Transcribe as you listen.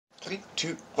3,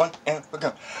 2, 1, and we're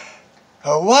going.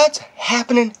 What's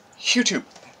happening, YouTube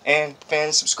and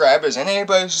fans, subscribers, and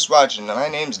anybody who's watching? My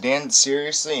name's Dan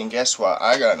Seriously, and guess what?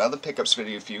 I got another pickups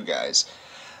video for you guys.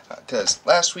 Because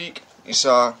last week you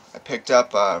saw I picked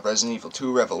up Resident Evil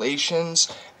 2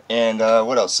 Revelations, and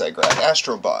what else did I grab?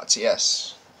 Astrobots,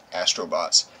 yes,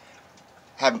 Astrobots.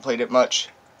 Haven't played it much,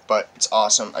 but it's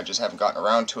awesome. I just haven't gotten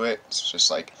around to it. It's just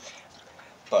like,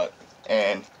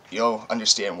 and you'll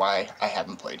understand why I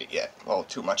haven't played it yet. Well,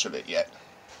 too much of it yet.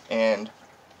 And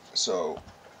so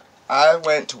I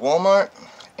went to Walmart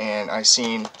and I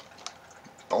seen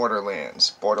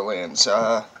Borderlands,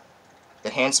 the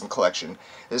Handsome Collection.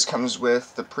 This comes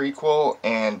with the prequel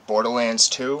and Borderlands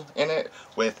 2 in it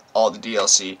with all the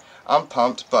DLC. I'm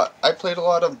pumped, but I played a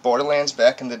lot of Borderlands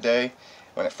back in the day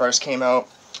when it first came out,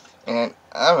 and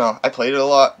I don't know, I played it a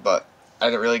lot, but I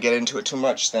didn't really get into it too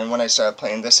much. Then when I started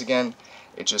playing this again,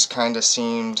 it just kind of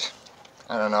seemed,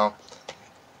 I don't know,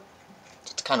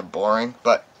 it's kind of boring,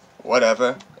 but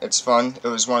whatever, it's fun. It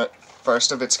was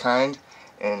first of its kind,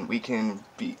 and we can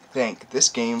thank this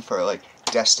game for like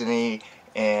Destiny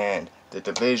and The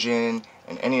Division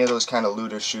and any of those kind of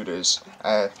looter shooters.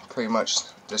 I pretty much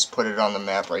just put it on the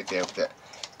map right there with that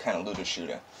kind of looter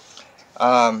shooter.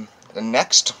 The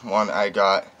next one I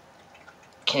got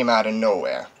came out of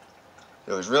nowhere.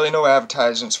 There was really no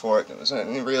advertisements for it. It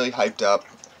wasn't really hyped up,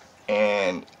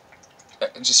 and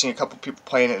I just seen a couple people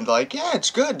playing it and like, yeah,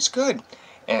 it's good, it's good.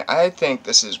 And I think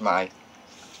this is my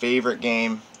favorite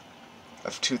game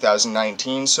of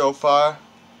 2019 so far,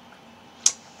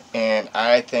 and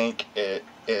I think it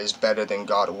is better than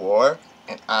God of War,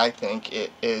 and I think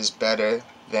it is better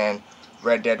than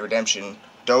Red Dead Redemption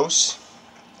 2,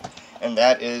 and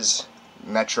that is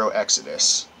Metro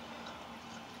Exodus.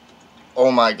 Oh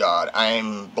my god,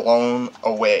 I'm blown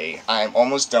away. I'm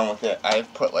almost done with it.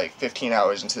 I've put like 15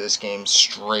 hours into this game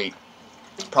straight.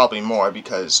 Probably more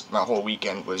because my whole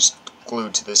weekend was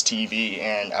glued to this TV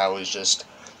and I was just...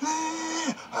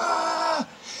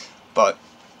 But,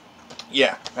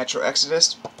 yeah, Metro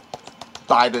Exodus,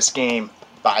 buy this game,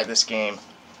 buy this game,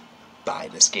 buy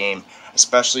this game.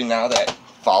 Especially now that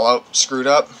Fallout screwed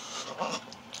up.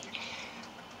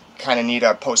 Kind of need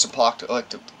our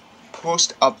post-apocalyptic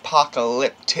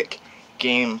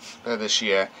game for this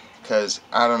year, because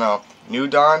I don't know, New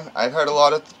Dawn, I've heard a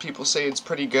lot of people say it's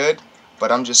pretty good,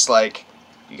 but I'm just like,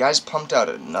 you guys pumped out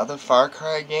another Far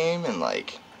Cry game in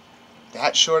like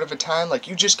that short of a time? Like,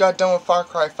 you just got done with Far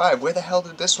Cry 5, where the hell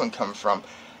did this one come from?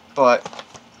 But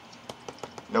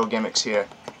no gimmicks here,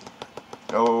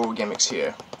 no gimmicks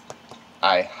here.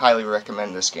 I highly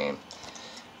recommend this game.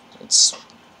 It's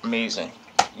amazing.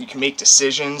 You can make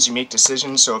decisions,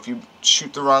 so if you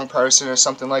shoot the wrong person or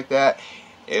something like that,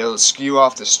 it'll skew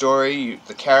off the story.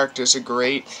 The characters are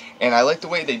great, and I like the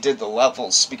way they did the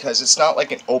levels, because it's not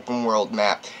like an open world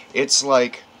map. It's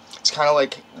kind of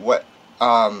like what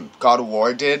God of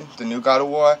War did, the new God of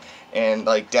War, and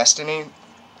like Destiny,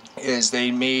 is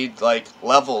they made like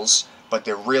levels, but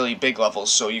they're really big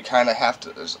levels, so you kind of have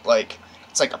to, like,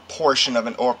 it's like a portion of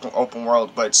an open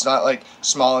world, but it's not like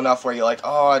small enough where you're like,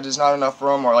 oh, there's not enough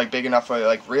room, or like big enough where you're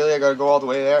like, really, I gotta go all the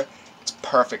way there? It's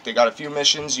perfect. They got a few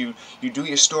missions, you do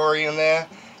your story in there,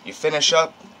 you finish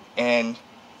up, and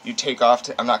you take off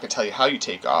to, I'm not gonna tell you how you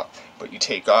take off, but you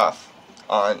take off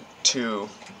on to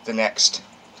the next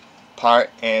part,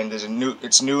 and there's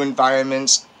it's new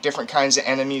environments, different kinds of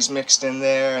enemies mixed in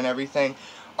there and everything.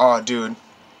 Oh, dude.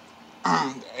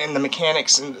 And the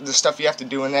mechanics and the stuff you have to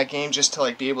do in that game just to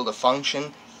like be able to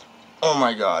function. Oh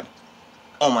my god,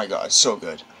 so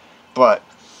good. But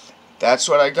that's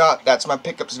what I got. That's my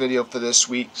pickups video for this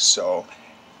week. So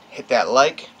hit that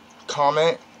like,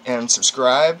 comment, and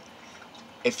subscribe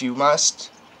if you must,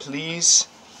 please.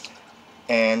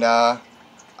 And I'll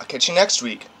catch you next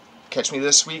week. Catch me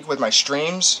this week with my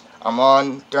streams. I'm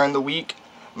on during the week,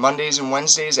 Mondays and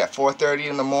Wednesdays at 4:30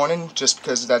 in the morning, just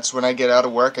because that's when I get out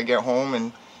of work. I get home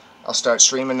and I'll start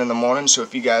streaming in the morning. So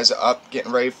if you guys are up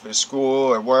getting ready for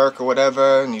school or work or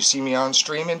whatever, and you see me on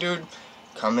streaming, dude,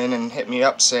 come in and hit me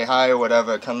up, say hi or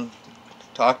whatever. Come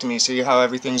talk to me, see how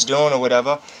everything's doing or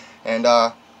whatever. And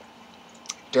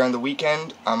during the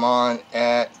weekend, I'm on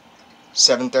at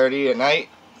 7:30 at night.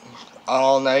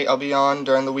 All night I'll be on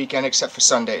during the weekend except for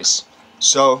Sundays.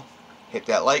 So hit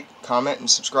that like, comment, and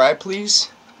subscribe, please.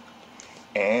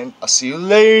 And I'll see you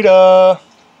later.